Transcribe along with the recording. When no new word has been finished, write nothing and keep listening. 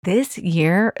This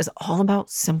year is all about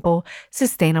simple,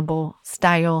 sustainable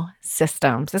style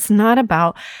systems. It's not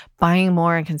about buying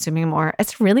more and consuming more.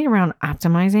 It's really around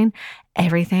optimizing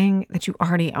everything that you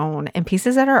already own and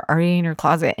pieces that are already in your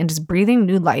closet and just breathing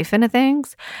new life into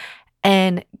things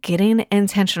and getting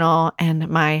intentional and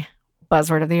my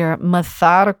buzzword of the year,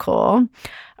 methodical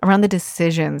around the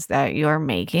decisions that you're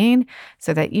making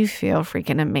so that you feel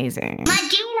freaking amazing.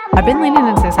 I've been leaning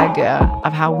into this idea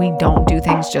of how we don't do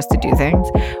things just to do things.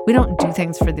 We don't do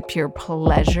things for the pure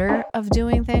pleasure of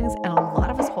doing things. And a lot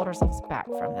of us hold ourselves back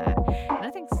from that. And I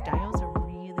think style is a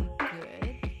really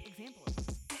good example of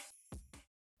this.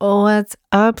 What's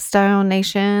up, Style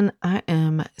Nation? I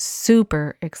am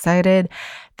super excited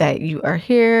that you are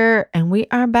here and we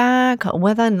are back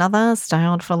with another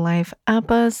Styled for Life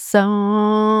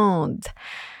episode.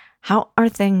 How are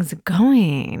things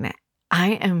going?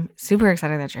 I am super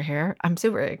excited that you're here. I'm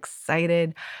super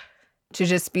excited to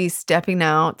just be stepping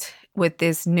out with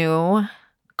this new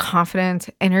confident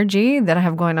energy that I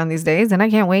have going on these days. And I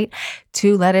can't wait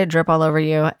to let it drip all over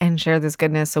you and share this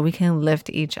goodness so we can lift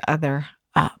each other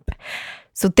up.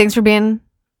 So thanks for being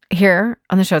here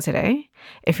on the show today.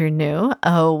 If you're new,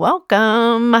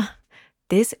 welcome.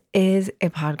 This is a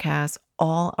podcast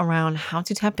all around how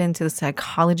to tap into the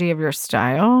psychology of your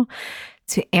style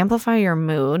to amplify your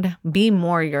mood, be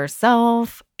more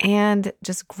yourself, and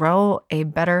just grow a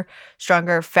better,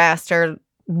 stronger, faster,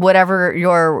 whatever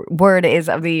your word is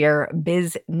of the year,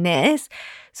 business,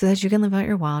 so that you can live out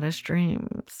your wildest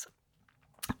dreams.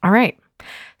 All right.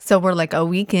 So we're like a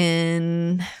week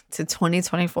in to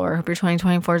 2024. Hope your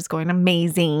 2024 is going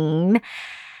amazing.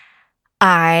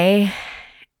 I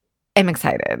am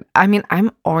excited. I mean,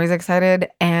 I'm always excited.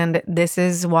 And this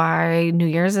is why New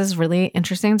Year's is really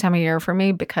interesting time of year for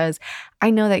me, because I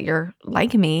know that you're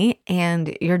like me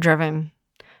and you're driven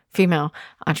female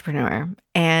entrepreneur.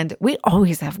 And we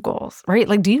always have goals, right?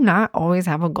 Like, do you not always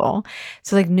have a goal?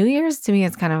 So like New Year's to me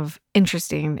is kind of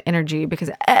interesting energy because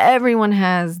everyone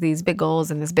has these big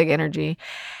goals and this big energy.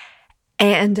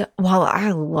 And while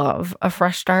I love a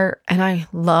fresh start and I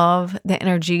love the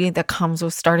energy that comes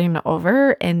with starting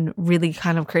over and really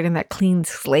kind of creating that clean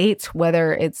slate,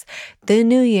 whether it's the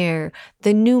new year,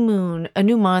 the new moon, a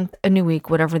new month, a new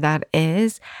week, whatever that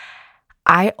is,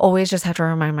 I always just have to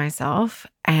remind myself,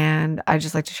 and I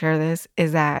just like to share this,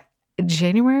 is that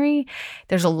January,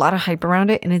 there's a lot of hype around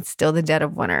it and it's still the dead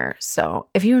of winter. So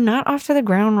if you're not off to the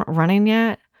ground running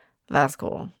yet, that's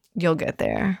cool. You'll get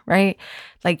there, right?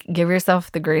 Like, give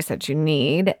yourself the grace that you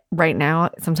need right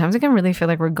now. Sometimes it can really feel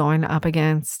like we're going up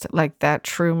against like that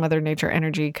true Mother Nature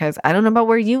energy, because I don't know about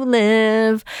where you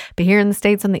live, but here in the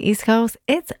States on the East Coast,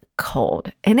 it's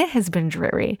cold and it has been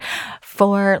dreary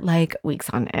for like weeks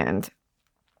on end.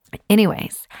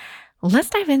 Anyways, let's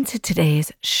dive into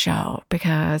today's show,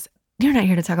 because you're not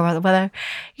here to talk about the weather.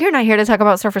 You're not here to talk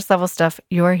about surface level stuff.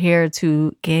 You're here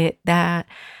to get that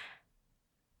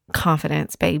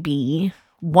confidence, baby.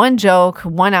 One joke,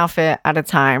 one outfit at a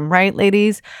time, right,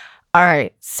 ladies? All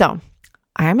right. So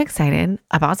I'm excited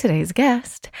about today's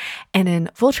guest. And in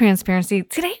full transparency,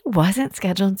 today wasn't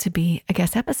scheduled to be a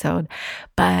guest episode,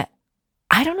 but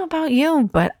I don't know about you,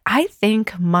 but I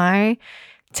think my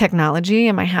technology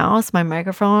in my house, my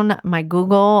microphone, my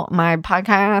Google, my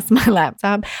podcast, my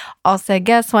laptop, all said,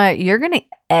 guess what? You're going to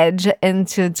edge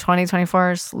into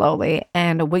 2024 slowly.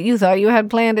 And what you thought you had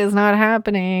planned is not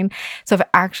happening. So I've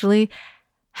actually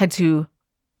had to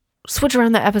switch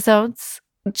around the episodes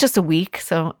just a week.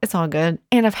 So it's all good.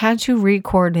 And I've had to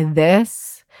record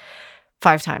this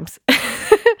 5 times.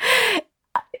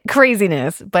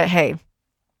 Craziness. But hey,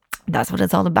 that's what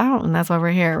it's all about. And that's why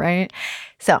we're here, right?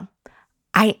 So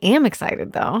I am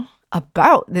excited though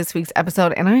about this week's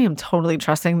episode, and I am totally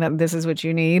trusting that this is what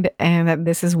you need and that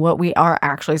this is what we are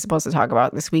actually supposed to talk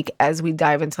about this week as we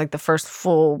dive into like the first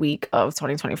full week of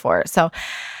 2024. So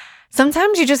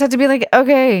sometimes you just have to be like,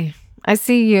 okay, I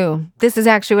see you. This is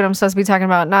actually what I'm supposed to be talking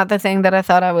about, not the thing that I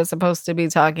thought I was supposed to be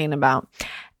talking about.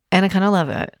 And I kind of love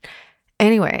it.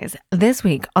 Anyways, this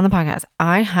week on the podcast,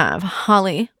 I have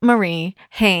Holly Marie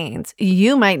Haynes.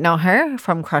 You might know her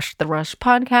from Crush the Rush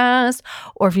podcast,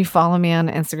 or if you follow me on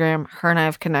Instagram, her and I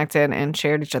have connected and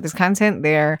shared each other's content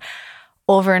there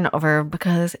over and over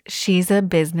because she's a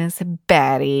business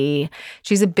baddie.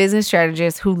 She's a business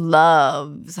strategist who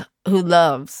loves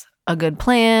a good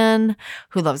plan,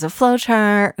 who loves a flow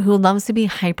chart, who loves to be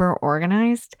hyper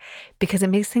organized because it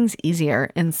makes things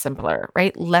easier and simpler,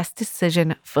 right? Less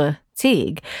decision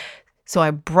fatigue. So I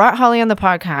brought Holly on the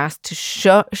podcast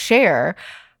to share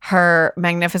her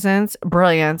magnificence,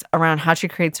 brilliance around how she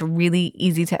creates really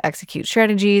easy to execute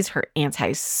strategies, her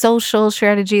anti-social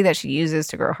strategy that she uses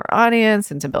to grow her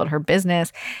audience and to build her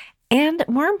business. And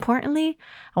more importantly,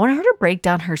 I want her to break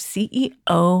down her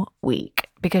CEO week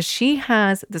because she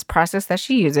has this process that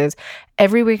she uses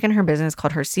every week in her business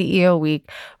called her CEO week,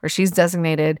 where she's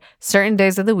designated certain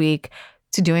days of the week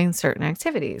to doing certain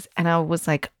activities. And I was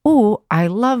like, oh, I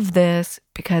love this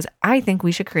because I think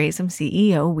we should create some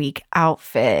CEO week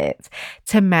outfits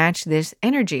to match this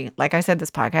energy. Like I said,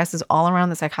 this podcast is all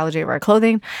around the psychology of our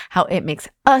clothing, how it makes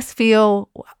us feel,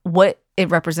 what it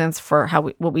represents for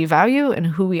what we value and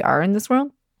who we are in this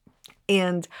world.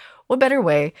 And what better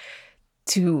way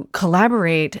to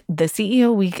collaborate the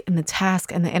CEO week and the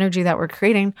task and the energy that we're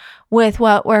creating with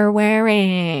what we're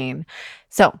wearing.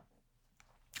 So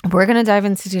we're going to dive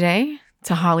into today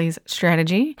to Holly's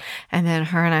strategy, and then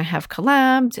her and I have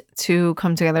collabed to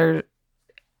come together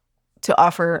to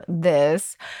offer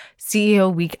this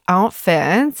CEO week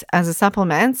outfit as a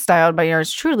supplement styled by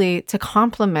yours truly to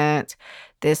complement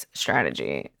this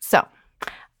strategy. So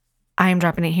I am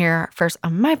dropping it here first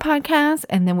on my podcast,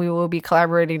 and then we will be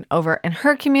collaborating over in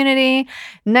her community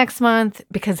next month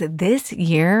because this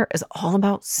year is all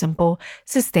about simple,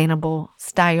 sustainable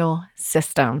style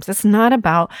systems. It's not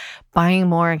about buying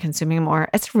more and consuming more.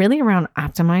 It's really around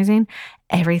optimizing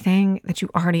everything that you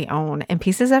already own and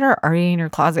pieces that are already in your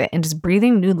closet and just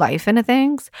breathing new life into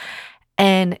things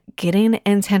and getting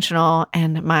intentional,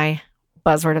 and my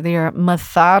buzzword of the year,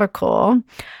 methodical,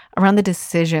 around the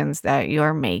decisions that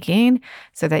you're making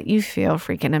so that you feel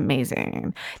freaking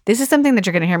amazing. This is something that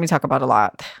you're going to hear me talk about a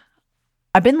lot.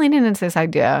 I've been leaning into this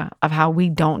idea of how we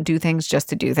don't do things just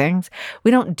to do things.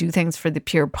 We don't do things for the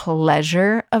pure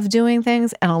pleasure of doing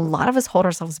things. And a lot of us hold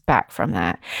ourselves back from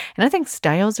that. And I think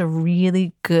style is a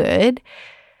really good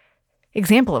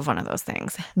example of one of those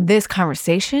things. This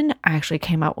conversation actually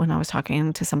came out when I was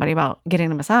talking to somebody about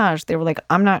getting a massage. They were like,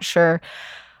 I'm not sure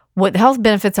what the health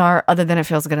benefits are other than it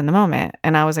feels good in the moment.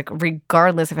 And I was like,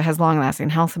 regardless if it has long-lasting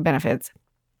health benefits,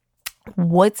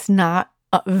 what's not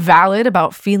valid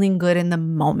about feeling good in the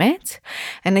moment?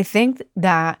 And I think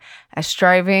that as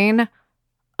striving,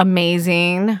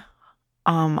 amazing,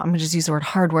 I'm going to just use the word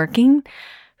hardworking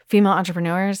female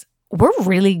entrepreneurs, we're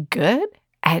really good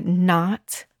at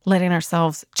not letting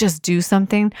ourselves just do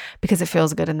something because it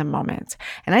feels good in the moment.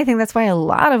 And I think that's why a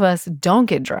lot of us don't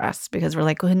get dressed, because we're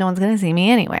like, well, no one's going to see me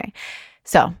anyway.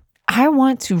 So I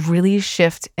want to really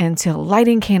shift into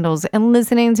lighting candles and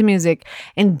listening to music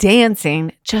and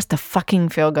dancing just to fucking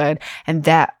feel good. And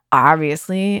that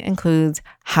obviously includes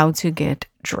how to get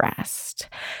dressed.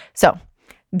 So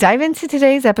dive into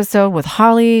today's episode with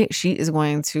Holly. She is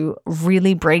going to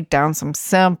really break down some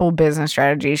simple business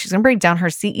strategies. She's going to break down her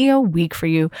CEO week for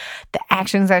you, the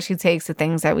actions that she takes, the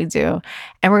things that we do.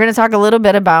 And we're going to talk a little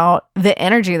bit about the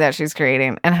energy that she's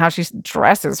creating and how she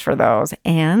dresses for those.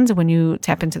 And when you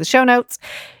tap into the show notes,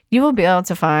 you will be able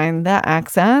to find the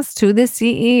access to the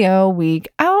CEO week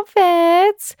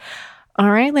outfits. All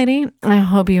right, lady, I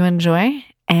hope you enjoy.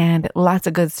 And lots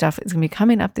of good stuff is going to be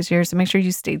coming up this year. So make sure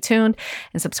you stay tuned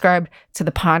and subscribe to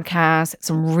the podcast.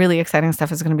 Some really exciting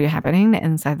stuff is going to be happening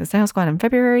inside the Style Squad in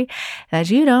February that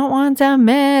you don't want to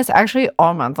miss. Actually,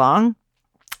 all month long.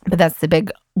 But that's the big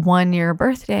 1-year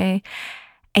birthday.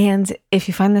 And if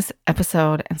you find this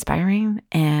episode inspiring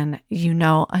and you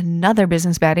know another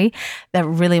business baddie that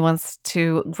really wants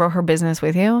to grow her business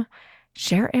with you,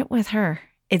 share it with her.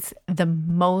 It's the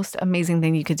most amazing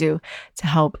thing you could do to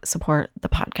help support the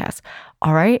podcast.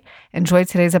 All right. Enjoy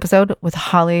today's episode with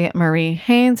Holly Marie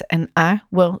Haynes, and I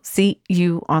will see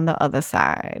you on the other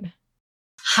side.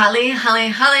 Holly,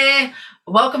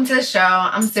 welcome to the show.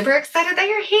 I'm super excited that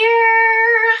you're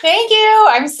here. Thank you.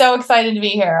 I'm so excited to be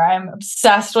here. I'm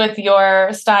obsessed with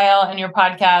your style and your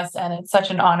podcast, and it's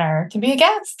such an honor to be a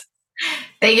guest.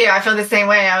 Thank you. I feel the same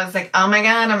way. I was like, oh my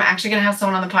God, I'm actually going to have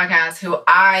someone on the podcast who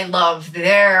I love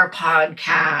their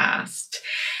podcast.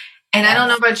 And yes. I don't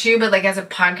know about you, but like as a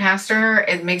podcaster,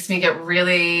 it makes me get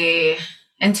really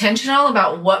intentional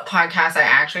about what podcasts I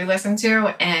actually listen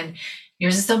to. And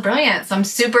yours is so brilliant. So I'm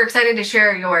super excited to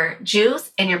share your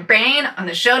juice and your brain on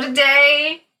the show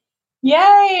today.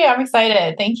 Yay. I'm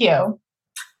excited. Thank you.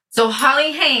 So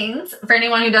Holly Haynes, for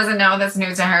anyone who doesn't know that's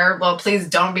new to her, well, please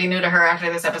don't be new to her after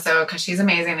this episode because she's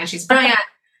amazing and she's brilliant,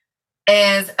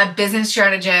 is a business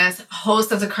strategist,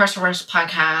 host of the Crush Rush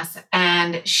podcast,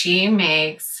 and she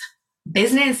makes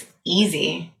business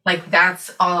easy. Like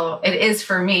that's all it is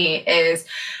for me, is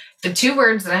the two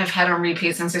words that I've had on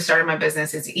repeat since I started my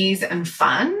business is ease and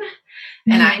fun.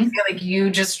 And I feel like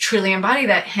you just truly embody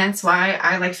that. Hence why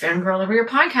I like fangirl over your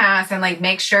podcast and like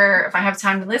make sure if I have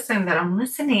time to listen that I'm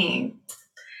listening.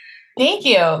 Thank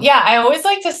you. Yeah. I always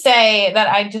like to say that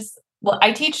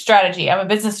I teach strategy. I'm a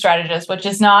business strategist, which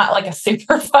is not like a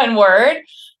super fun word,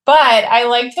 but I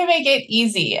like to make it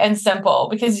easy and simple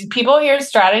because people hear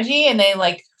strategy and they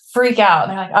like freak out.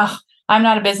 And they're like, oh, I'm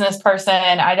not a business person.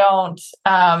 I don't,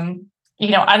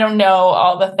 I don't know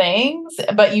all the things,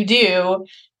 but you do.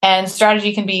 And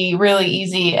strategy can be really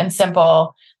easy and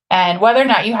simple. And whether or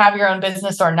not you have your own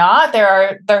business or not,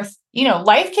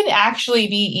 life can actually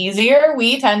be easier.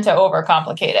 We tend to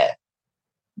overcomplicate it.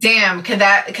 Damn,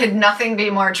 could nothing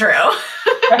be more true?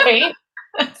 Right?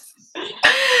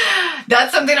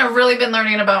 That's something I've really been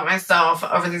learning about myself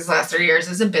over these last 3 years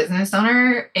as a business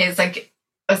owner is like,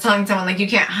 I was telling someone, like, you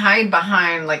can't hide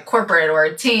behind like corporate or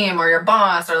a team or your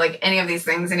boss or like any of these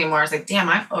things anymore. It's like, damn,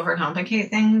 I overcomplicate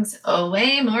things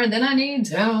way more than I need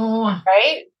to.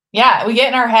 Right? Yeah. We get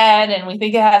in our head and we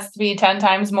think it has to be 10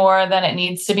 times more than it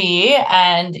needs to be.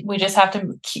 And we just have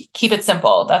to keep it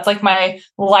simple. That's like my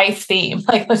life theme.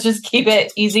 Like, let's just keep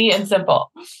it easy and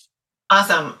simple.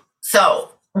 Awesome.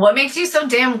 So what makes you so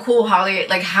damn cool, Holly?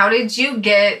 Like, how did you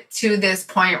get to this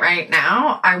point right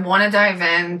now? I want to dive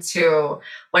into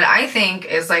what I think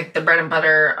is like the bread and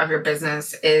butter of your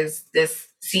business is this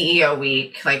CEO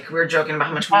week. Like we were joking about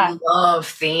how much we love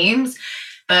themes,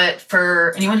 but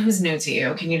for anyone who's new to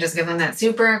you, can you just give them that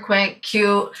super quick,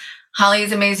 cute,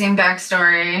 Holly's amazing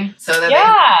backstory?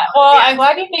 I'm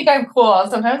glad you think I'm cool.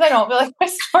 Sometimes I don't feel like my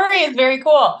story is very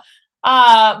cool.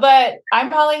 But I'm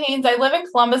Holly Haynes. I live in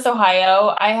Columbus,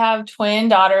 Ohio. I have twin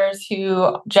daughters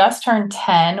who just turned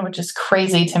 10, which is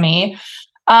crazy to me.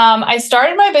 I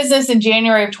started my business in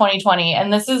January of 2020,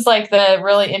 and this is like the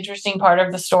really interesting part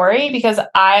of the story because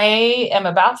I am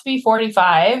about to be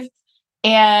 45,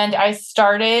 and I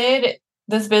started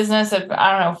this business at,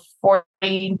 I don't know,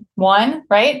 41,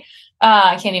 right?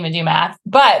 I can't even do math.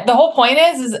 But the whole point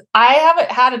is I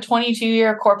haven't had a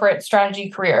 22-year corporate strategy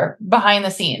career behind the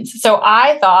scenes. So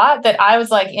I thought that I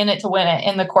was like in it to win it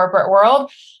in the corporate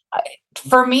world.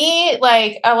 For me,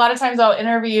 like a lot of times I'll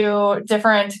interview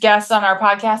different guests on our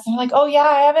podcast and they're like, oh yeah,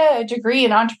 I have a degree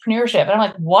in entrepreneurship. And I'm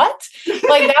like, what? Like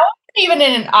that wasn't even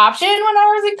an option when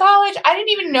I was in college. I didn't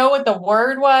even know what the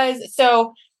word was.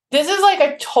 So this is like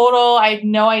a total, I had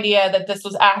no idea that this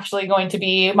was actually going to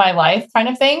be my life kind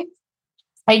of thing.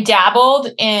 I dabbled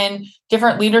in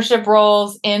different leadership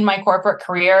roles in my corporate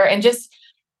career and just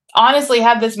honestly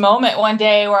had this moment one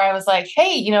day where I was like,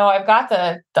 hey, I've got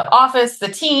the office, the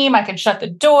team, I can shut the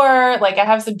door, like I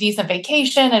have some decent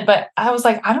vacation. But I was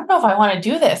like, I don't know if I want to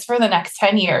do this for the next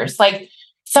 10 years. Like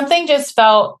something just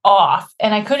felt off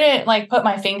and I couldn't like put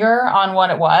my finger on what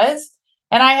it was.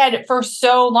 And I had for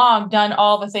so long done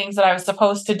all the things that I was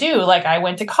supposed to do. Like I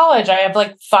went to college, I have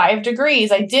like 5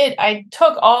 degrees. I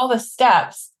took all the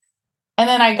steps. And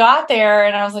then I got there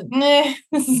and I was like, nah,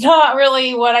 this is not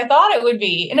really what I thought it would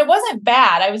be. And it wasn't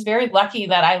bad. I was very lucky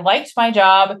that I liked my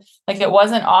job. Like it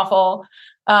wasn't awful.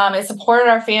 It supported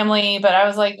our family, but I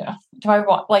was like,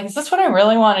 is this what I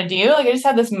really want to do? Like I just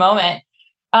had this moment.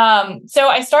 So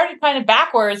I started kind of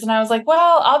backwards and I was like,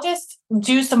 well, I'll just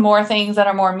do some more things that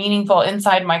are more meaningful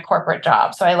inside my corporate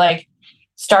job. So I like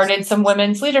started some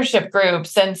women's leadership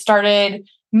groups and started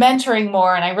mentoring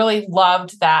more. And I really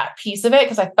loved that piece of it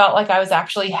because I felt like I was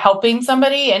actually helping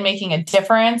somebody and making a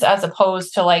difference as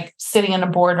opposed to like sitting in a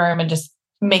boardroom and just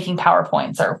making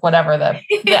PowerPoints or whatever the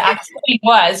activity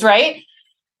was. Right.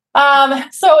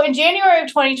 So in January of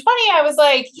 2020, I was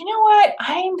like, you know what?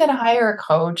 I'm going to hire a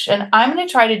coach and I'm going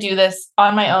to try to do this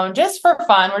on my own just for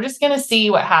fun. We're just going to see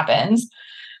what happens.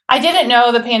 I didn't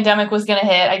know the pandemic was going to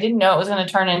hit. I didn't know it was going to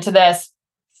turn into this,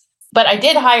 but I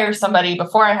did hire somebody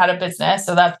before I had a business.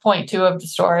 So that's point 2 of the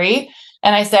story.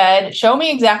 And I said, show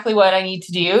me exactly what I need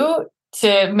to do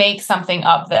to make something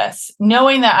of this,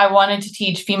 knowing that I wanted to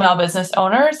teach female business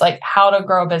owners like how to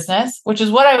grow a business, which is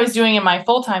what I was doing in my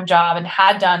full-time job and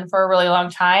had done for a really long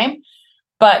time.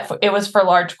 But it was for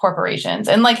large corporations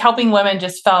and like helping women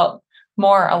just felt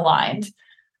more aligned.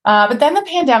 But then the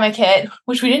pandemic hit,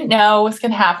 which we didn't know was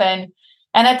going to happen.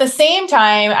 And at the same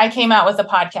time, I came out with a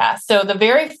podcast. So the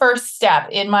very first step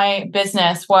in my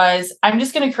business was I'm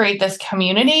just going to create this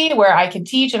community where I can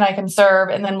teach and I can serve,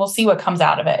 and then we'll see what comes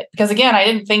out of it. Because again, I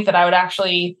didn't think that I would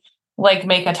actually like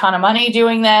make a ton of money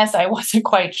doing this. I wasn't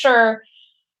quite sure.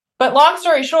 But long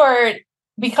story short,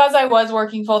 because I was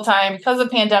working full time, because the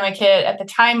pandemic hit, at the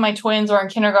time my twins were in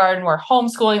kindergarten, we're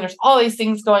homeschooling, there's all these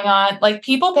things going on. Like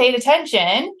people paid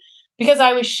attention because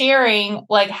I was sharing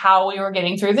like how we were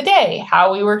getting through the day,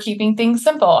 how we were keeping things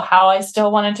simple, how I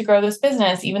still wanted to grow this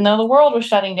business, even though the world was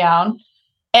shutting down.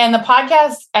 And the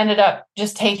podcast ended up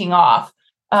just taking off.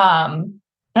 And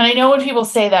I know when people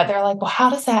say that, they're like, well, how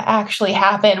does that actually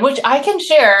happen? Which I can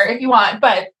share if you want,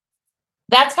 but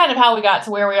that's kind of how we got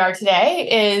to where we are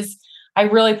today. Is I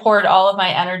really poured all of my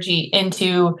energy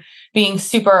into being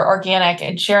super organic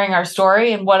and sharing our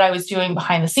story and what I was doing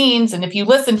behind the scenes. And if you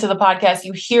listen to the podcast,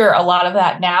 you hear a lot of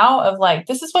that now of like,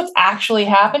 this is what's actually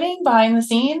happening behind the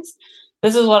scenes.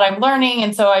 This is what I'm learning.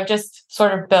 And so I've just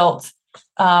sort of built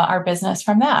our business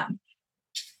from that.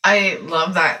 I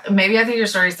love that. Maybe I think your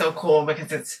story is so cool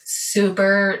because it's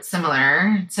super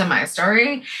similar to my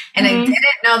story. And I didn't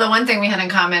know the one thing we had in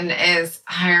common is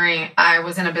hiring. I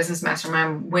was in a business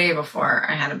mastermind way before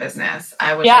I had a business.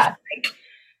 I was just like,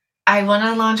 I want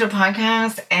to launch a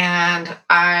podcast and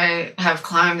I have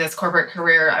climbed this corporate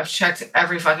career. I've checked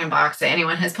every fucking box that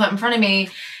anyone has put in front of me.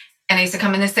 And I used to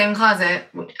come in the same closet.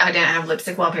 I didn't have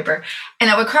lipstick wallpaper. And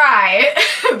I would cry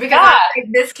because I was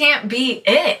like, this can't be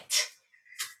it.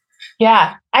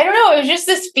 Yeah. I don't know. It was just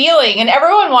this feeling and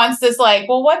everyone wants this like,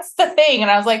 well, what's the thing?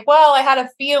 And I was like, well, I had a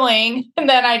feeling. And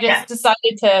then I just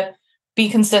decided to be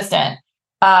consistent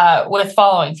with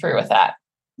following through with that.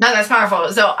 No, that's powerful.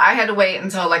 So I had to wait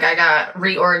until like I got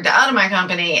reorged out of my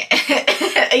company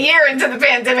a year into the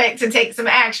pandemic to take some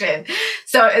action.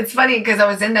 So it's funny because I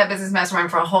was in that business mastermind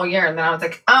for a whole year. And then I was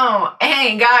like, oh,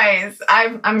 hey guys,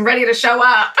 I'm ready to show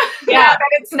up. Yeah. Now that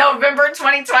it's November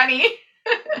 2020.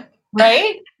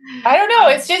 Right? I don't know.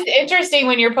 It's just interesting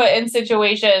when you're put in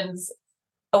situations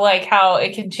like how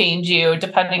it can change you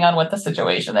depending on what the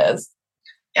situation is.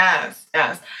 Yes.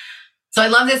 So I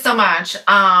love this so much.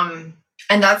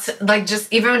 And that's like,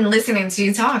 just even listening to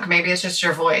you talk, maybe it's just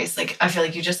your voice. Like, I feel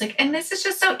like you just like, and this is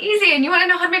just so easy. And you want to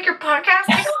know how to make your podcast?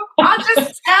 Like, I'll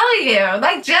just tell you,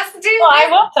 like, just do well, I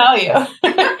will tell you.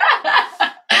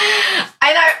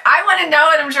 And I want to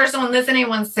know it. I'm sure someone listening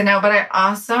wants to know, but I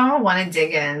also want to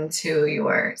dig into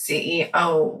your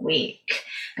CEO week.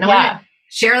 And I want to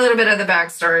share a little bit of the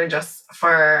backstory just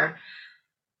for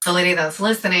the lady that's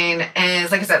listening.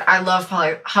 Is like I said, I love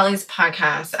Holly's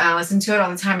podcast. And I listen to it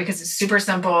all the time because it's super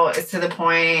simple. It's to the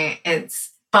point. It's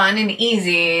fun and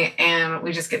easy. And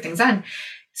we just get things done.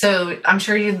 So I'm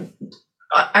sure you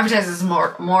advertise this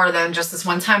more than just this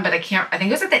one time, but I think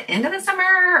it was at the end of the summer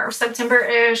or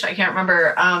September-ish. I can't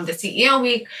remember. The CEO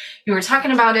week, you were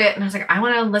talking about it. And I was like, I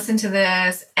want to listen to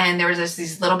this. And there was just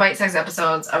these little bite-sized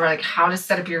episodes of like how to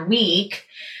set up your week.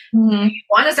 Mm-hmm. You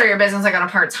want to start your business like on a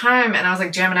part-time. And I was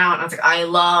like jamming out. And I was like, I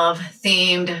love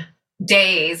themed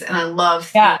days and I love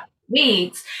themed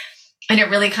weeks. And it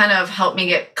really kind of helped me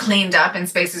get cleaned up in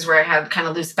spaces where I had kind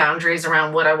of loose boundaries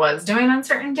around what I was doing on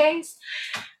certain days.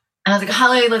 And I was like,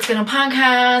 Holly, let's get on a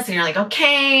podcast. And you're like,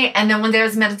 okay. And then one day I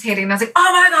was meditating and I was like,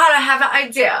 oh my God, I have an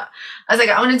idea. I was like,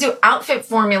 I want to do outfit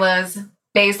formulas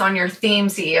based on your theme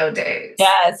CEO days.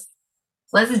 Yes.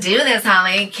 Let's do this,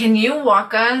 Holly. Can you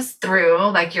walk us through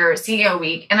like your CEO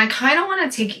week? And I kind of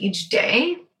want to take each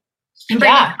day and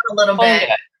break it down a little bit.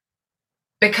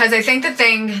 Because I think the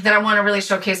thing that I want to really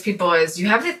showcase people is you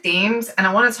have the themes. And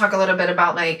I want to talk a little bit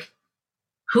about like,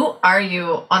 who are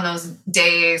you on those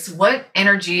days? What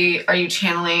energy are you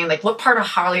channeling? Like what part of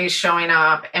Holly is showing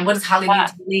up? And what does Holly need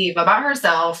to believe about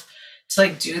herself to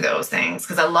like do those things?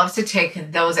 Because I love to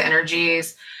take those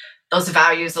energies, those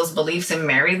values, those beliefs, and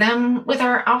marry them with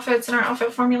our outfits and our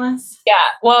outfit formulas. Yeah.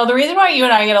 Well, the reason why you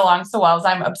and I get along so well is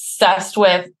I'm obsessed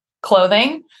with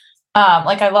clothing.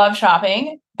 Like I love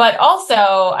shopping, but also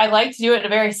I like to do it in a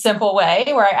very simple way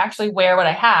where I actually wear what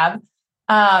I have.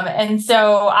 And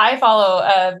so I follow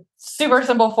a super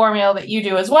simple formula that you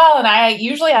do as well. And I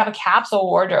usually have a capsule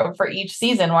wardrobe for each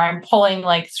season where I'm pulling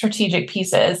like strategic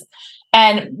pieces.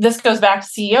 And this goes back to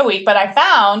CEO week, but I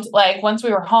found like once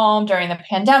we were home during the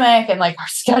pandemic and like our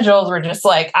schedules were just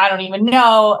like, I don't even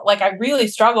know, like I really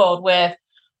struggled with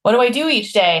what do I do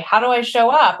each day? How do I show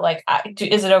up? Like,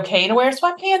 is it okay to wear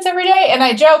sweatpants every day? And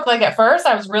I joke, like at first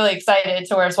I was really excited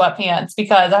to wear sweatpants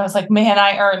because I was like, man,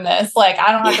 I earned this. Like,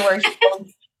 I don't have to wear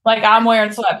shoes. Like I'm wearing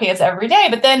sweatpants every day.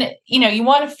 But then, you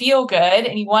want to feel good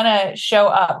and you want to show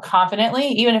up confidently,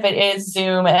 even if it is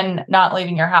Zoom and not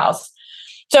leaving your house.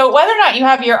 So whether or not you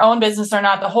have your own business or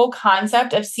not, the whole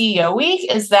concept of CEO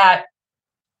week is that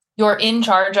you're in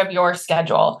charge of your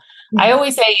schedule. I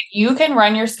always say, if you can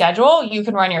run your schedule, you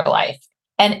can run your life.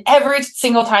 And every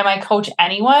single time I coach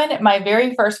anyone, my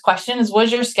very first question is, what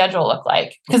does your schedule look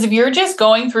like? Because if you're just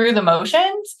going through the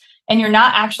motions and you're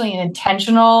not actually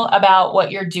intentional about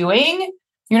what you're doing,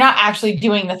 you're not actually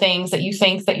doing the things that you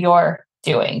think that you're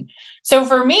doing. So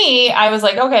for me, I was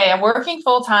like, okay, I'm working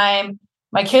full time.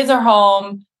 My kids are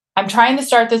home. I'm trying to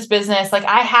start this business. Like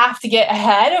I have to get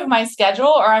ahead of my schedule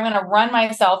or I'm going to run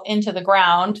myself into the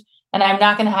ground and I'm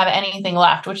not going to have anything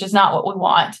left, which is not what we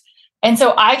want. And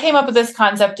so I came up with this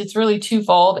concept. It's really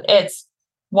twofold. It's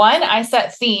one, I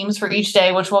set themes for each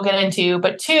day, which we'll get into,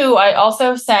 but two, I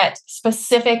also set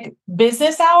specific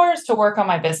business hours to work on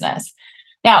my business.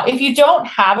 Now, if you don't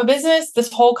have a business,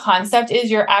 this whole concept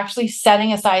is you're actually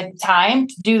setting aside time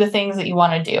to do the things that you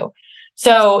want to do.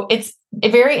 So it's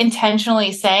very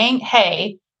intentionally saying,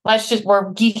 hey,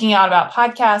 we're geeking out about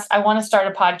podcasts. I want to start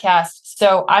a podcast.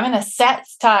 So I'm going to set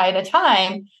aside a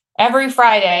time every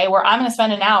Friday where I'm going to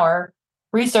spend an hour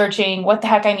researching what the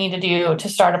heck I need to do to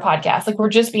start a podcast. Like, we're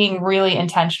just being really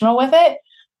intentional with it.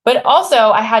 But also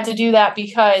I had to do that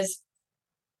because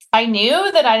I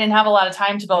knew that I didn't have a lot of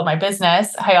time to build my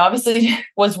business. I obviously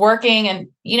was working, and,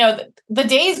 the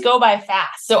days go by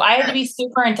fast. So I had to be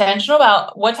super intentional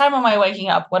about what time am I waking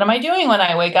up? What am I doing when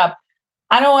I wake up?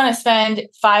 I don't want to spend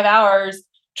 5 hours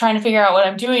trying to figure out what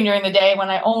I'm doing during the day when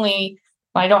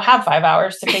I don't have 5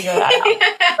 hours to figure that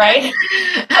out. Right.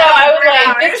 So I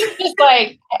was like, this is just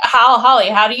like, Holly,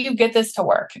 how do you get this to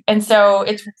work? And so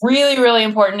it's really, really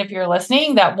important, if you're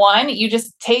listening, that one, you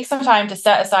just take some time to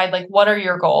set aside, like, what are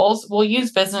your goals? We'll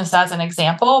use business as an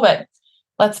example, but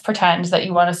let's pretend that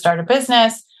you want to start a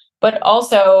business, but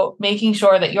also making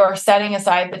sure that you're setting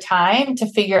aside the time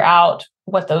to figure out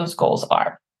what those goals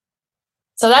are.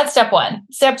 So that's step one.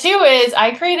 Step two is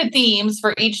I created themes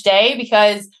for each day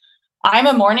because I'm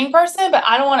a morning person, but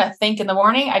I don't want to think in the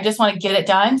morning. I just want to get it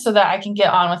done so that I can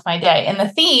get on with my day. And the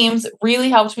themes really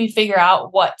helped me figure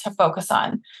out what to focus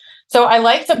on. So I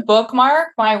like to bookmark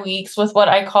my weeks with what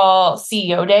I call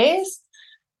CEO days.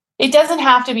 It doesn't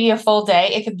have to be a full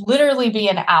day. It could literally be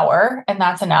an hour, and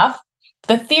that's enough.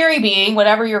 The theory being,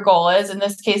 whatever your goal is, in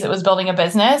this case, it was building a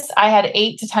business. I had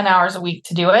 8 to 10 hours a week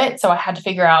to do it. So I had to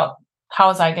figure out, how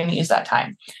was I going to use that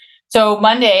time? So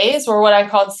Mondays were what I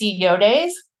called CEO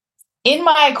days. In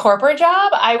my corporate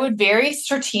job, I would very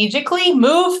strategically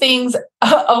move things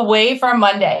away from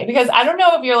Monday, because I don't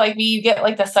know if you're like me, you get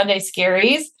like the Sunday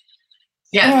scaries.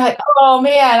 Yeah. You're like, oh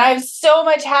man, I have so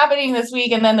much happening this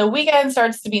week. And then the weekend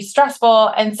starts to be stressful.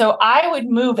 And so I would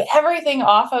move everything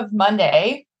off of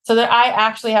Monday so that I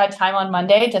actually had time on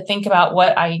Monday to think about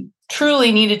what I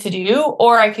truly needed to do,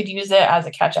 or I could use it as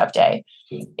a catch-up day.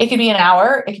 It could be an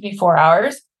hour, it could be 4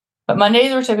 hours, but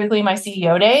Mondays were typically my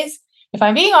CEO days. If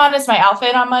I'm being honest, my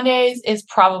outfit on Mondays is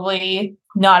probably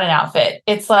not an outfit.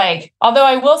 It's like, although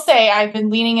I will say I've been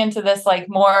leaning into this like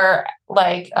more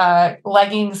like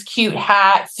leggings, cute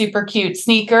hat, super cute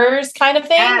sneakers kind of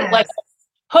thing, yes, like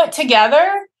put together,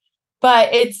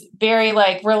 but it's very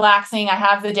like relaxing. I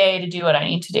have the day to do what I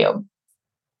need to do.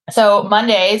 So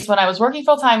Mondays, when I was working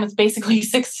full time, was basically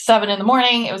 6 to 7 in the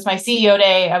morning. It was my CEO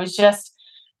day. I was just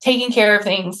taking care of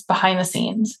things behind the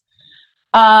scenes.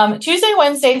 Tuesday,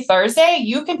 Wednesday, Thursday,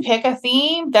 you can pick a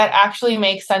theme that actually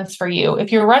makes sense for you.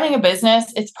 If you're running a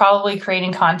business, it's probably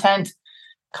creating content.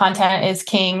 Content is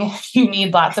king. You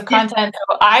need lots of content.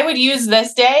 So I would use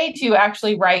this day to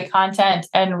actually write content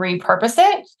and repurpose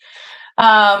it.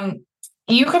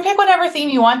 You can pick whatever theme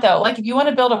you want, though. Like if you want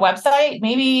to build a website,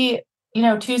 maybe,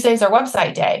 Tuesday's our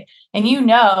website day. And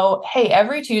hey,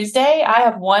 every Tuesday I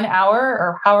have 1 hour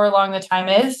or however long the time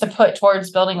is to put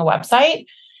towards building a website.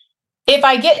 If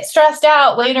I get stressed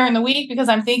out later in the week because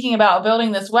I'm thinking about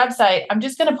building this website, I'm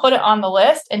just going to put it on the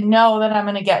list and know that I'm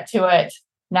going to get to it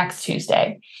next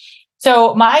Tuesday.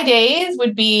 So my days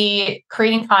would be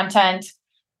creating content.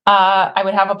 I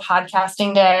would have a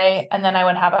podcasting day, and then I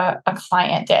would have a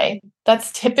client day.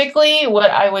 That's typically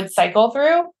what I would cycle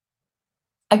through.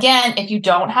 Again, if you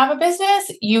don't have a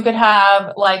business, you could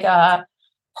have like a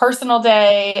personal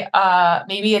day.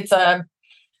 Maybe it's a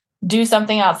do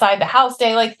something outside the house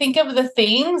day. Like think of the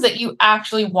things that you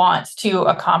actually want to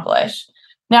accomplish.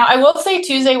 Now, I will say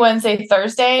Tuesday, Wednesday,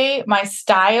 Thursday, my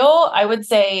style, I would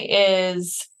say,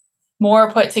 is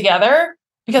more put together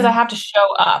because I have to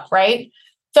show up, right?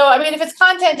 So, I mean, if it's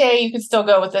content day, you could still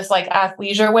go with this like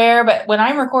athleisure wear. But when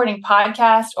I'm recording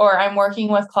podcasts or I'm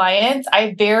working with clients,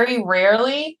 I very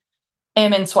rarely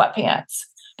am in sweatpants,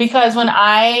 because when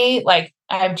I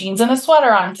have jeans and a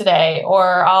sweater on today,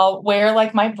 or I'll wear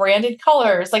like my branded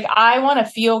colors. Like I want to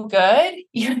feel good,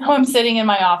 even though I'm sitting in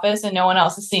my office and no one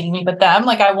else is seeing me but them.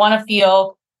 Like I want to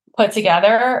feel put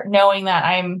together, knowing that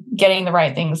I'm getting the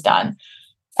right things done.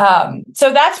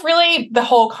 So that's really the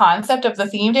whole concept of the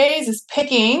theme days, is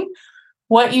picking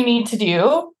what you need to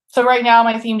do. So right now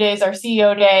my theme days are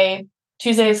CEO day,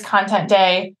 Tuesday is content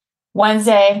day,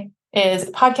 Wednesday is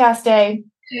podcast day.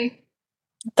 Okay.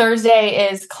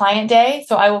 Thursday is client day.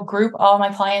 So I will group all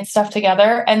my client stuff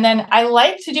together. And then I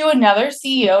like to do another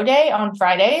CEO day on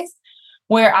Fridays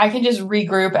where I can just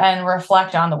regroup and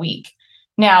reflect on the week.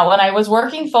 Now, when I was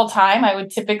working full time, I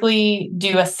would typically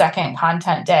do a second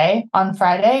content day on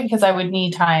Friday because I would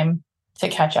need time to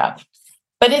catch up.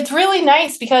 But it's really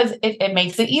nice because it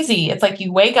makes it easy. It's like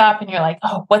you wake up and you're like,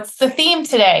 oh, what's the theme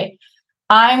today?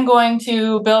 I'm going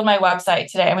to build my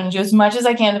website today. I'm going to do as much as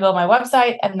I can to build my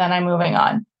website, and then I'm moving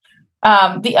on.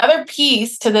 The other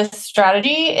piece to this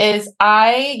strategy is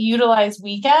I utilize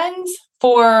weekends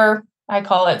for, I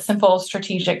call it simple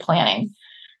strategic planning.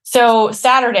 So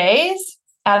Saturdays,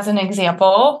 as an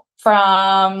example,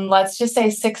 from let's just say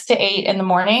 6 to 8 in the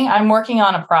morning, I'm working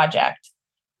on a project.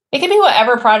 It can be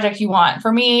whatever project you want.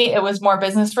 For me, it was more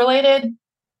business related,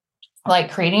 like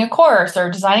creating a course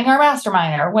or designing our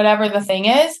mastermind or whatever the thing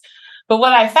is. But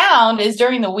what I found is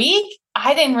during the week,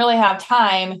 I didn't really have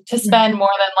time to spend more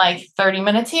than like 30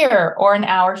 minutes here or an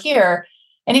hour here.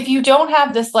 And if you don't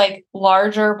have this like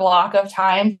larger block of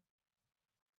time,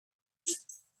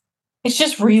 it's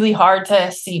just really hard to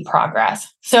see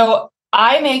progress. So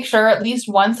I make sure at least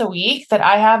once a week that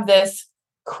I have this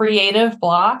creative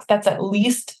block that's at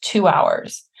least 2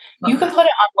 hours. You can put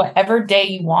it on whatever day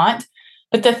you want.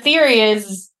 But the theory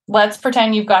is, let's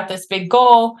pretend you've got this big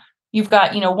goal. You've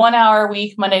got, 1 hour a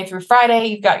week, Monday through Friday.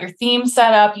 You've got your theme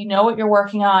set up. You know what you're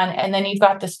working on. And then you've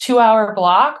got this 2-hour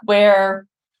block where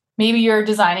maybe you're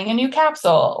designing a new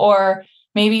capsule, or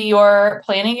maybe you're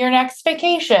planning your next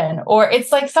vacation, or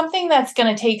it's like something that's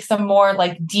going to take some more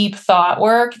like deep thought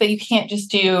work that you can't just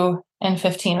do in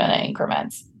 15-minute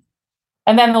increments.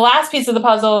 And then the last piece of the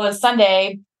puzzle is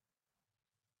Sunday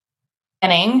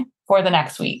planning for the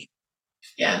next week.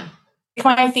 Yeah.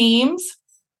 My themes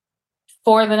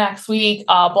for the next week.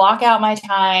 I'll block out my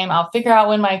time. I'll figure out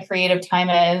when my creative time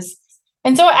is.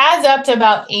 And so it adds up to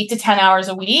about 8 to 10 hours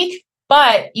a week,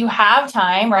 but you have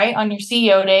time, right, on your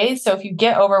CEO days. So if you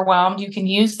get overwhelmed, you can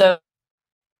use those.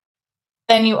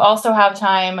 Then you also have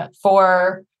time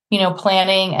for,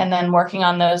 planning and then working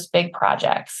on those big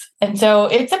projects. And so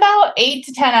it's about 8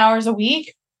 to 10 hours a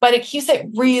week, but it keeps it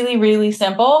really, really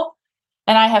simple.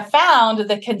 And I have found that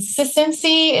the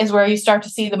consistency is where you start to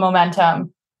see the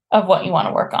momentum of what you want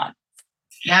to work on.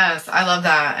 Yes, I love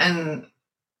that. And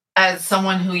as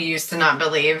someone who used to not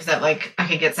believe that like I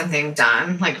could get something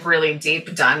done, like really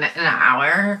deep done in an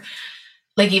hour,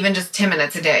 like even just 10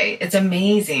 minutes a day, it's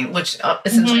amazing, which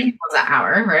essentially equals an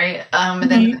hour, right? And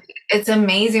then it's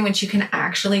amazing what you can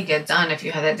actually get done if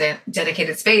you have that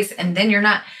dedicated space. And then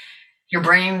your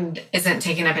brain isn't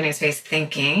taking up any space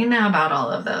thinking about all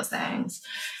of those things.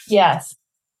 Yes.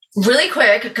 Really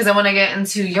quick, because I want to get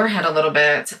into your head a little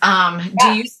bit.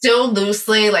 Do you still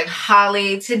loosely, like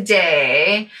Holly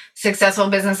today, successful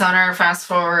business owner, fast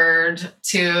forward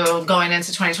to going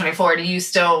into 2024, do you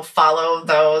still follow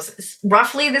those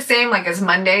roughly the same? Like is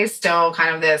Monday still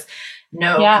kind of this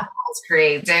calls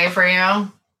create day for you?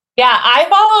 Yeah, I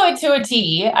follow it to a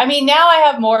T. I mean, now I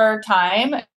have more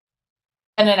time in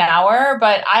an hour,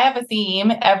 but I have a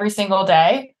theme every single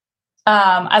day.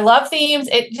 I love themes.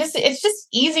 It's just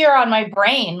easier on my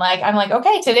brain. Like I'm like,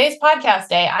 okay, today's podcast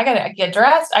day. I gotta get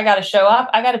dressed. I gotta show up.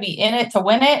 I gotta be in it to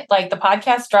win it. Like the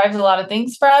podcast drives a lot of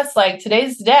things for us. Like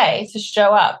today's the day to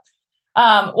show up.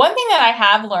 One thing that I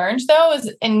have learned though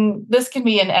is, and this can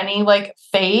be in any like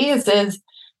phase, is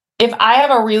if I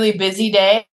have a really busy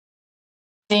day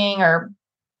or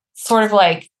sort of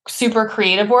like super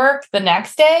creative work, the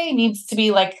next day needs to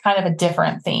be like kind of a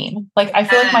different theme. Like I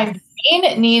feel like my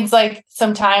brain needs like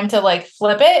some time to like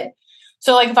flip it.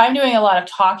 So like if I'm doing a lot of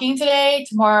talking today,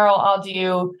 tomorrow I'll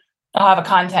have a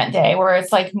content day where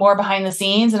it's like more behind the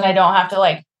scenes and I don't have to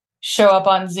like show up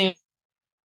on Zoom.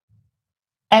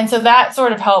 And so that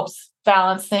sort of helps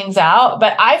balance things out.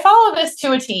 But I follow this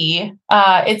to a T.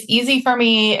 It's easy for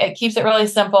me. It keeps it really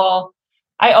simple.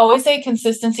 I always say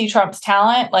consistency trumps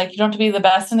talent. Like you don't have to be the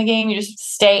best in the game. You just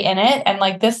stay in it. And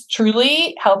like this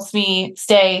truly helps me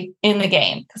stay in the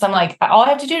game because I'm like, all I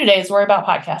have to do today is worry about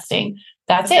podcasting.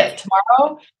 That's it.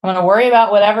 Tomorrow, I'm going to worry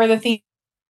about whatever the theme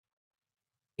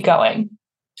is going.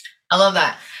 I love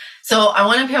that. So I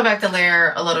want to peel back the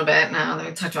layer a little bit now that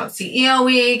we talked about CEO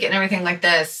week and everything like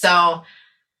this. So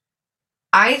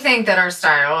I think that our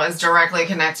style is directly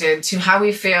connected to how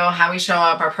we feel, how we show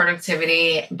up, our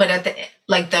productivity. But at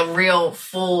the real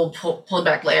full pulled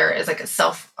back layer is like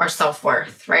our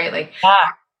self-worth, right? Like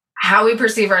how we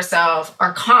perceive ourselves,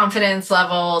 our confidence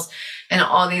levels, and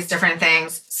all these different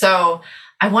things. So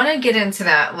I want to get into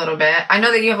that a little bit. I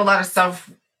know that you have a lot of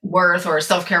self-worth or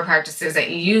self-care practices that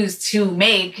you use to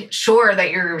make sure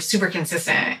that you're super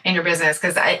consistent in your business.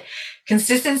 Because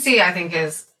consistency, I think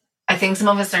some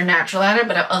of us are natural at it,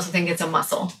 but I also think it's a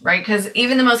muscle, right? Because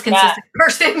even the most consistent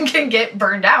person can get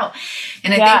burned out.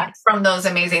 And I think from those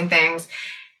amazing things,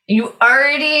 you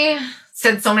already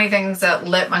said so many things that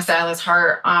lit my stylist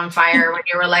heart on fire when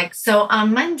you were like, so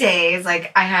on Mondays,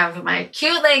 like I have my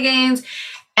cute leggings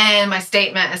and my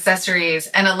statement accessories.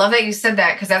 And I love that you said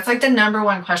that because that's like the number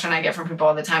one question I get from people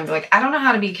all the time. They're like, I don't know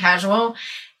how to be casual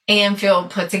and feel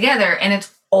put together. And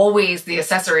it's always the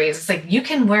accessories. It's like, you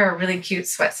can wear a really cute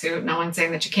sweatsuit. No one's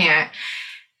saying that you can't.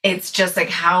 It's just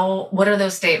like what are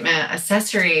those statement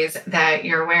accessories that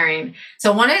you're wearing?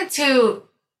 So I wanted to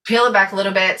peel it back a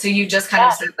little bit. So you just kind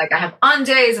of said like, I have on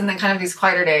days and then kind of these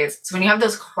quieter days. So when you have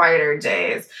those quieter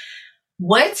days,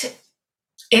 what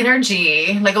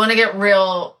energy, like I want to get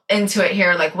real into it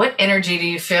here. Like what energy do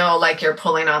you feel like you're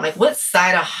pulling on? Like what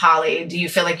side of Holly do you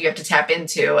feel like you have to tap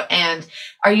into? And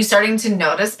are you starting to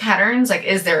notice patterns? Like,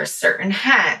 is there a certain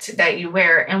hat that you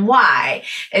wear and why?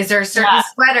 Is there a certain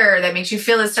sweater that makes you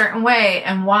feel a certain way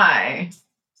and why?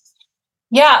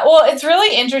 Yeah, well, it's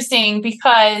really interesting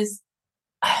because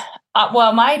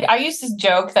I used to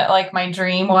joke that like my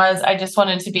dream was I just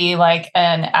wanted to be like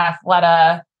an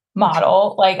Athleta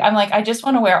model. Like, I'm like, I just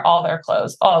want to wear all their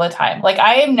clothes all the time. Like,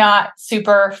 I am not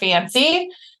super fancy.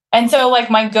 And so like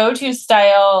my go-to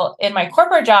style in my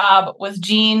corporate job was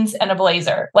jeans and a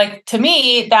blazer. Like to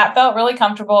me, that felt really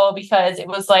comfortable because it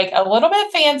was like a little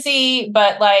bit fancy,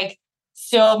 but like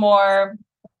still more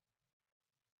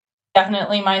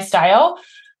definitely my style.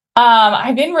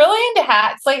 I've been really into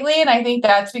hats lately, and I think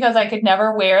that's because I could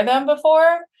never wear them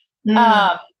before.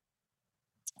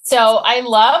 So I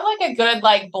love like a good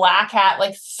like black hat,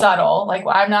 like subtle. Like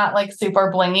I'm not like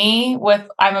super blingy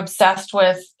I'm obsessed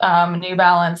with New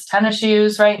Balance tennis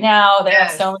shoes right now. They have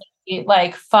so many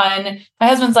like fun. My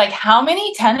husband's like, how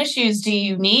many tennis shoes do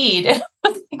you need?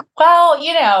 Like, well,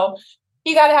 you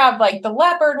got to have like the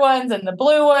leopard ones and the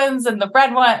blue ones and the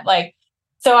red one. Like,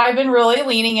 so I've been really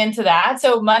leaning into that.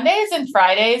 So Mondays and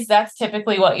Fridays, that's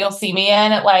typically what you'll see me in,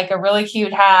 like a really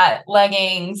cute hat,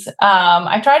 leggings.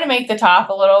 I try to make the top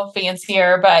a little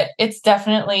fancier, but it's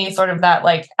definitely sort of that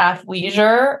like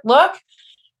athleisure look.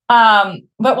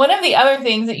 But one of the other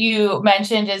things that you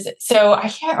mentioned is, so I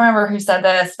can't remember who said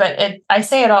this, but I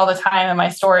say it all the time in my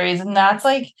stories, and that's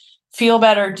like, feel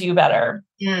better, do better.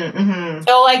 Mm-hmm.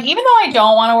 So like, even though I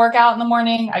don't want to work out in the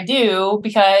morning, I do,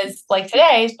 because like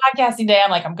today's podcasting day, I'm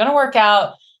like, I'm going to work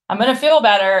out. I'm going to feel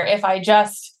better if I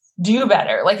just do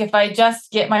better. Like if I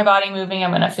just get my body moving,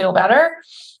 I'm going to feel better.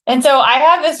 And so I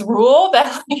have this rule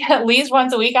that like, at least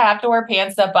once a week, I have to wear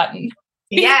pants that button.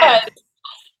 Yeah.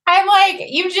 I'm like,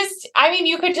 you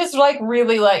could just like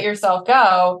really let yourself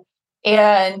go.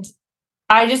 And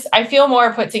I feel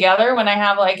more put together when I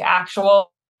have like actual,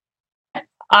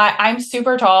 I'm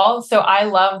super tall. So I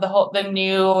love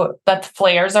that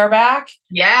flares are back.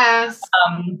 Yes.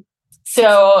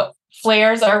 So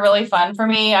flares are really fun for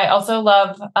me. I also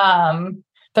love,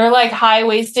 they're like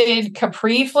high-waisted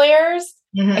capri flares.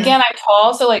 Mm-hmm. Again, I'm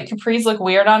tall, so like capris look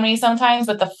weird on me sometimes,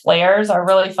 but the flares are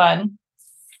really fun.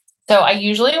 So I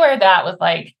usually wear that with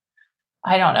like,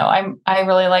 I don't know. I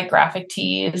really like graphic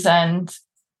tees and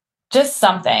just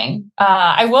something.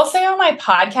 I will say on my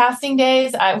podcasting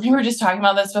days, we were just talking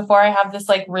about this before. I have this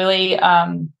like really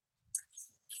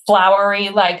flowery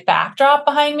like backdrop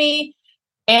behind me,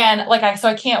 and like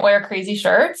I can't wear crazy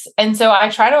shirts, and so I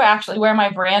try to actually wear my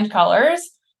brand colors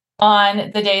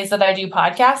on the days that I do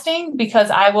podcasting, because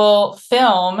I will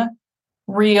film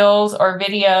reels or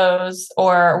videos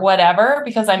or whatever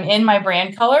because I'm in my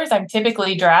brand colors. I'm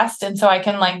typically dressed, and so I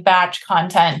can like batch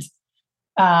content.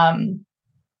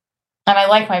 And I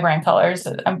like my brand colors.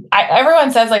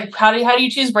 Everyone says like, how do you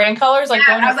choose brand colors? Like,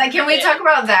 I was like, can we talk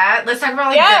about that? Let's talk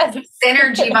about like the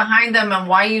synergy behind them and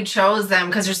why you chose them.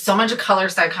 Because there's so much color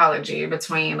psychology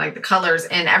between like the colors,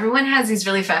 and everyone has these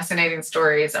really fascinating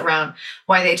stories around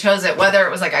why they chose it. Whether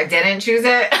it was like, I didn't choose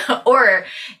it or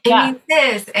it means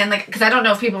this. And like, because I don't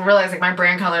know if people realize like my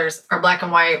brand colors are black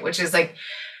and white, which is like,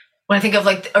 when I think of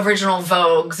like the original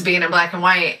Vogues being in black and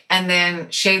white, and then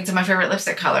shades of my favorite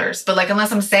lipstick colors. But like,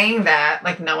 unless I'm saying that,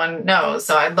 like no one knows.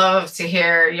 So I'd love to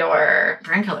hear your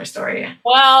brand color story.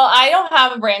 Well, I don't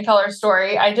have a brand color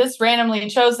story. I just randomly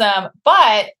chose them,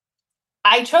 but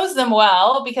I chose them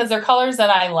well because they're colors that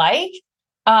I like.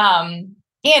 And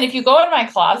if you go in my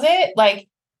closet, like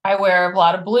I wear a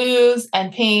lot of blues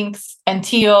and pinks and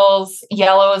teals.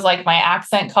 Yellow is like my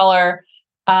accent color.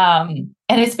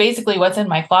 And it's basically what's in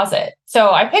my closet.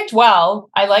 So I picked well.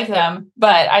 I like them,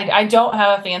 but I don't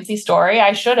have a fancy story.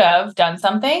 I should have done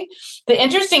something. The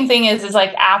interesting thing is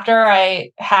like after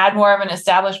I had more of an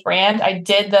established brand, I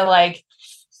did the like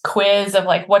quiz of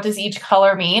like, what does each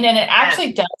color mean? And it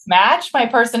actually does match my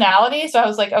personality. So I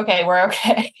was like, okay, we're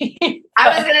okay.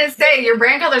 I was going to say your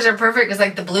brand colors are perfect because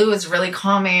like the blue is really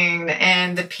calming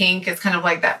and the pink is kind of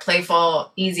like that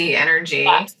playful, easy energy.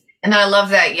 Yeah. And then I love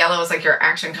that yellow is like your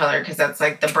action color because that's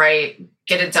like the bright,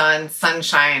 get it done,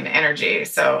 sunshine energy.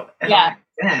 So it makes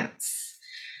sense.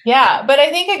 Yeah. But I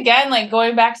think again, like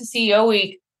going back to CEO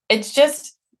week, it's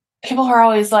just people are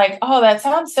always like, oh, that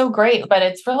sounds so great, but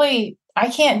it's really, I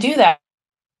can't do that.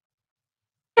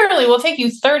 Literally will take you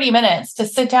 30 minutes to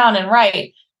sit down and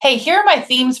write, hey, here are my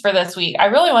themes for this week. I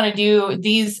really want to do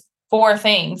these 4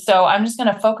 things. So I'm just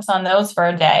going to focus on those for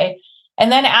a day.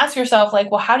 And then ask yourself, like,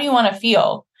 well, how do you want to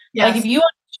feel? Yes. Like if you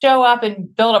want to show up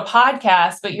and build a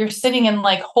podcast, but you're sitting in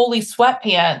like holy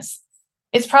sweatpants,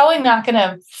 it's probably not going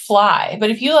to fly.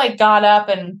 But if you like got up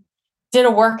and did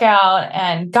a workout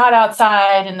and got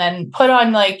outside and then put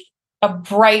on like a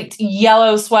bright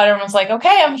yellow sweater and was like,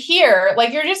 okay, I'm here.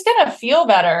 Like, you're just going to feel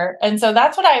better. And so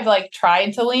that's what I've like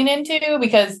tried to lean into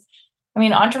because I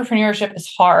mean, entrepreneurship is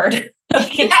hard.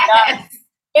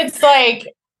 It's like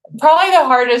probably the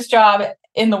hardest job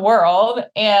in the world.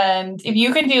 And if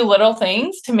you can do little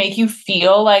things to make you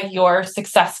feel like you're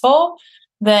successful,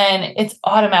 then it's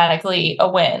automatically a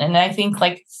win. And I think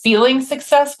like feeling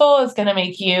successful is going to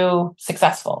make you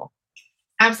successful.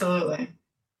 Absolutely.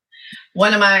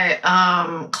 One of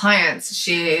my clients,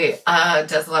 she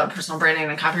does a lot of personal branding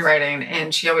and copywriting.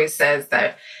 And she always says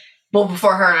that, well,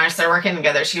 before her and I started working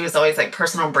together, she was always like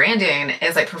personal branding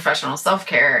is like professional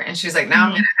self-care. And she's like, now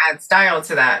I'm going to add style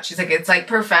to that. She's like, it's like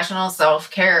professional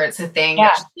self-care. It's a thing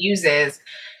that she uses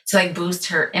to like boost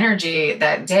her energy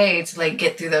that day to like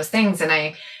get through those things. And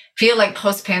I feel like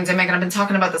post-pandemic, and I've been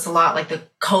talking about this a lot, like the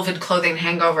COVID clothing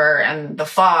hangover and the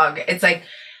fog. It's like,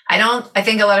 I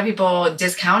think a lot of people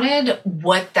discounted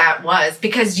what that was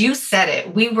because you said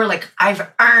it. We were like, I've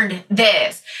earned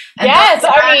this. And yes.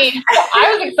 I mean,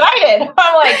 I was excited.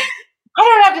 I'm like, I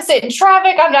don't have to sit in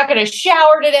traffic. I'm not going to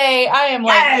shower today. I am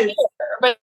like, here,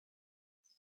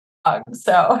 but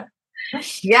so.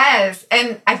 Yes.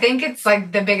 And I think it's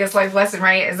like the biggest life lesson,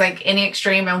 right? Is like any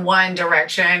extreme in one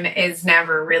direction is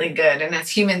never really good. And as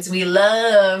humans, we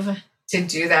love to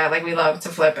do that. Like we love to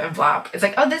flip and flop. It's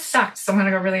like, oh, this sucked. So I'm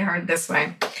going to go really hard this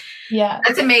way. Yeah.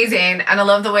 That's amazing. And I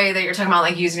love the way that you're talking about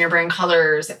like using your brand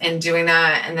colors and doing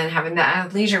that and then having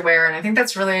that leisure wear. And I think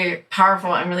that's really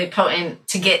powerful and really potent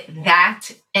to get that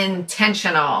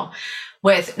intentional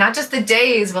with not just the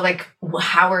days, but like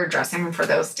how we're dressing for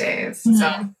those days. Mm-hmm.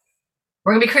 So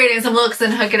we're going to be creating some looks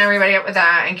and hooking everybody up with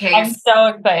that in case. I'm so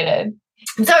excited.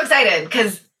 I'm so excited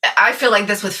because I feel like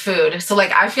this with food. So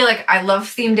like, I feel like I love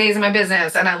theme days in my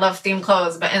business and I love theme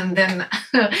clothes, and then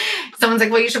someone's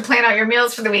like, well, you should plan out your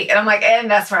meals for the week. And I'm like, and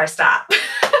that's where I stop.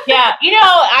 Yeah. You know,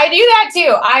 I do that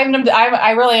too.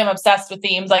 I really am obsessed with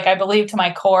themes. Like I believe to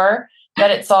my core that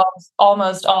it solves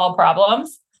almost all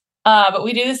problems. But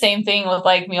we do the same thing with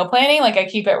like meal planning. Like I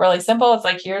keep it really simple. It's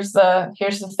like, here's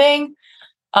the thing.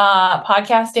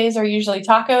 Podcast days are usually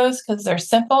tacos because they're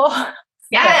simple.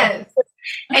 Yes.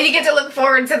 And you get to look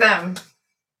forward to them.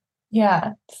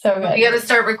 Yeah, so good. You got to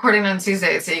start recording on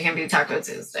Tuesday so you can be Taco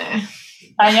Tuesday.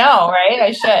 I know, right?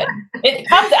 I should. It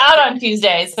comes out on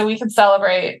Tuesday so we can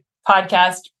celebrate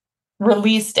podcast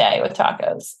release day with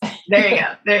tacos. There you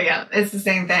go. It's the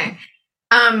same thing.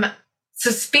 So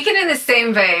speaking in the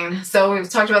same vein, so we've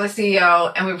talked about the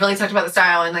CEO and we've really talked about the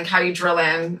style and like how you drill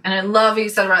in. And I love what you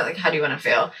said about like, how do you want to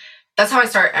feel? That's how I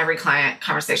start every client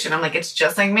conversation. I'm like, it's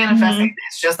just like manifesting. Mm-hmm.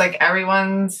 It's just like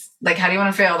everyone's like, how do you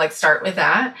want to feel? Like start with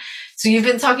that. So you've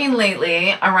been talking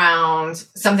lately around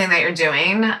something that you're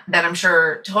doing that I'm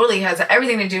sure totally has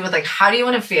everything to do with like, how do you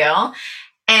want to feel?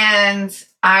 And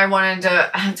I wanted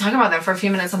to talk about that for a few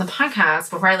minutes on the podcast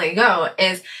before I let you go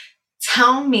is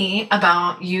tell me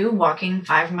about you walking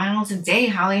 5 miles a day,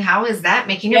 Holly. How is that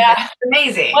making your business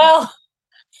amazing? Well,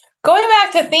 going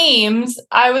back to themes,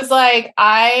 I was like,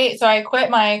 I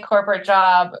quit my corporate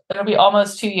job. It'll be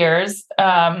almost 2 years.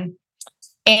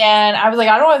 And I was like,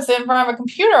 I don't want to sit in front of a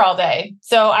computer all day.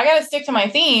 So I got to stick to my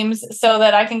themes so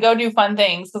that I can go do fun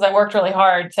things because I worked really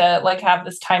hard to like have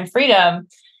this time freedom.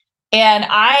 And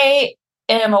I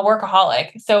am a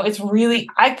workaholic. So it's really,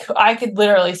 I could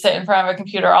literally sit in front of a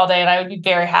computer all day and I would be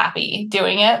very happy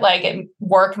doing it. Like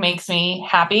work makes me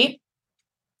happy.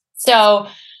 So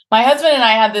my husband and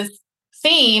I had this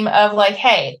theme of like,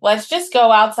 hey, let's just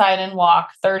go outside and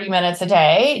walk 30 minutes a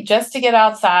day just to get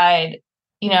outside,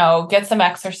 you know, get some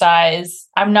exercise.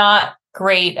 I'm not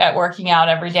great at working out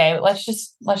every day, but let's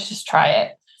just try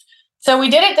it. So we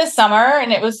did it this summer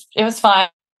and it was fun.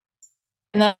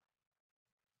 And then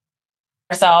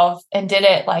ourselves and did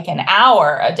it like an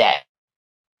hour a day.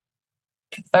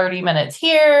 30 minutes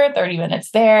here, 30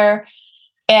 minutes there.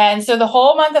 And so the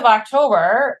whole month of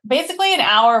October, basically an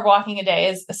hour of walking a day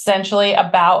is essentially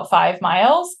about 5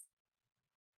 miles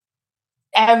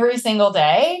every single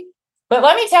day. But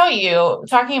let me tell you,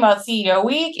 talking about CEO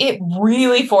week, it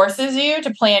really forces you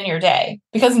to plan your day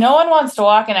because no one wants to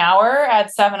walk an hour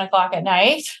at 7:00 at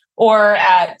night or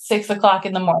at 6:00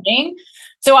 in the morning.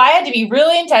 So I had to be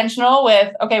really intentional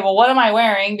with, okay, well, what am I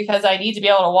wearing? Because I need to be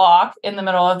able to walk in the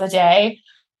middle of the day.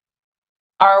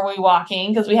 Are we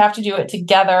walking? Because we have to do it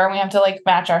together and we have to like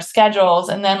match our schedules.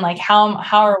 And then like, how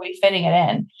are we fitting it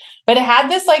in? But it had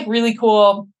this like really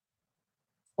cool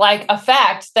like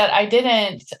effect that I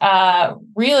didn't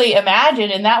really imagine.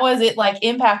 And that was it like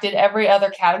impacted every other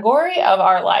category of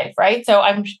our life. Right. So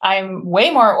I'm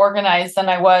way more organized than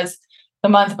I was the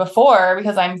month before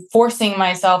because I'm forcing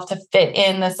myself to fit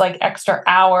in this like extra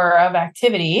hour of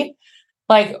activity.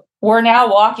 Like we're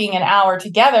now walking an hour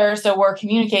together. So we're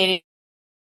communicating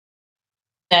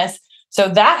this. So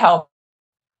that helped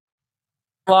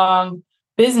long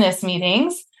business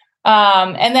meetings.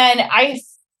 And then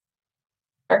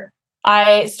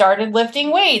I started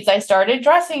lifting weights. I started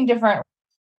dressing different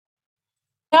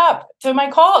up to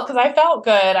my call because I felt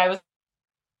good. I was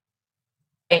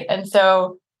and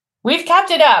so we've kept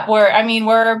it up. We're in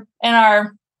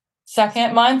our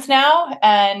second month now.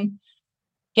 And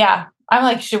yeah, I'm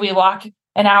like, should we walk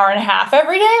an hour and a half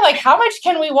every day? Like, how much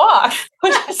can we walk?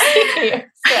 So.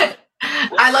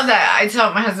 I love that. I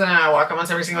tell my husband and I walk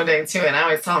almost every single day too. And I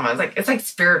always tell him, I was like, it's like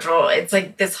spiritual. It's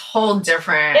like this whole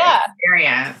different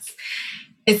experience.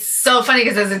 It's so funny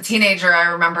because as a teenager, I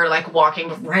remember like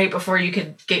walking right before you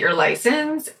could get your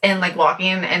license and like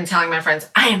walking and telling my friends,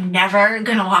 I am never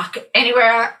going to walk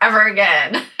anywhere ever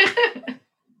again.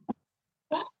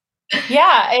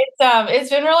 Yeah,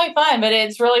 it's been really fun, but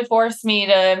it's really forced me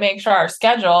to make sure our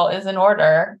schedule is in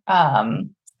order.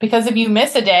 Because if you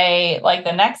miss a day, like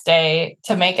the next day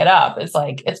to make it up, it's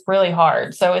really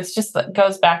hard. So it's just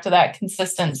goes back to that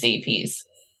consistency piece.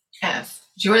 Yes.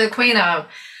 You were the queen of.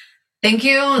 Thank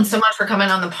you so much for coming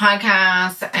on the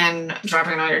podcast and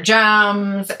dropping all your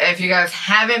gems. If you guys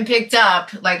haven't picked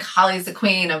up, like Holly's the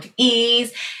queen of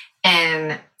ease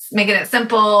and making it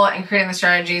simple and creating the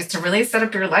strategies to really set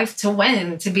up your life to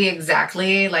win, to be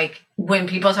exactly like when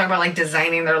people talk about like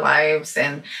designing their lives.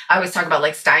 And I always talk about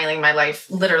like styling my life,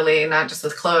 literally, not just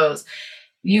with clothes.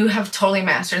 You have totally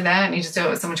mastered that and you just do it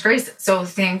with so much grace. So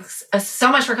thanks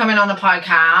so much for coming on the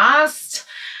podcast.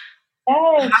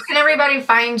 Yes. How can everybody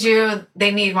find you?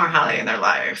 They need more Holly in their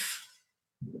life.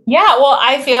 Yeah, well,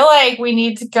 I feel like we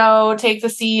need to go take the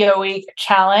CEO Week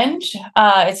challenge.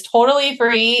 It's totally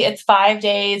free. It's 5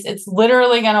 days. It's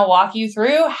literally going to walk you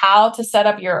through how to set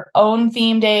up your own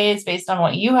theme days based on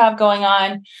what you have going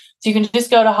on. So you can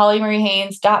just go to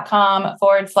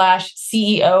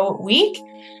hollymariehaynes.com/CEO Week.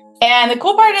 And the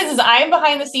cool part is I'm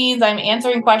behind the scenes. I'm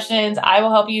answering questions. I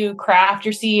will help you craft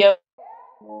your CEO.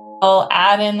 I'll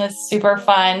add in this super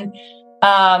fun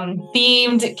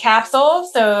themed capsule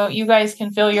so you guys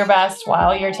can feel your best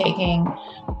while you're taking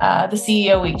the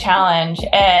CEO Week challenge.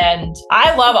 And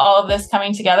I love all of this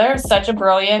coming together. Such a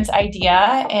brilliant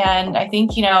idea. And I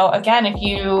think, again, if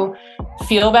you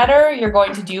feel better, you're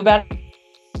going to do better.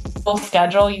 Full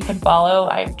schedule you can follow.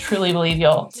 I truly believe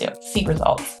you'll see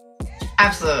results.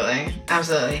 Absolutely.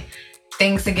 Absolutely.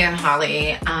 Thanks again,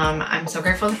 Holly. I'm so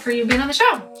grateful for you being on the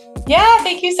show. Yeah,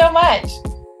 thank you so much.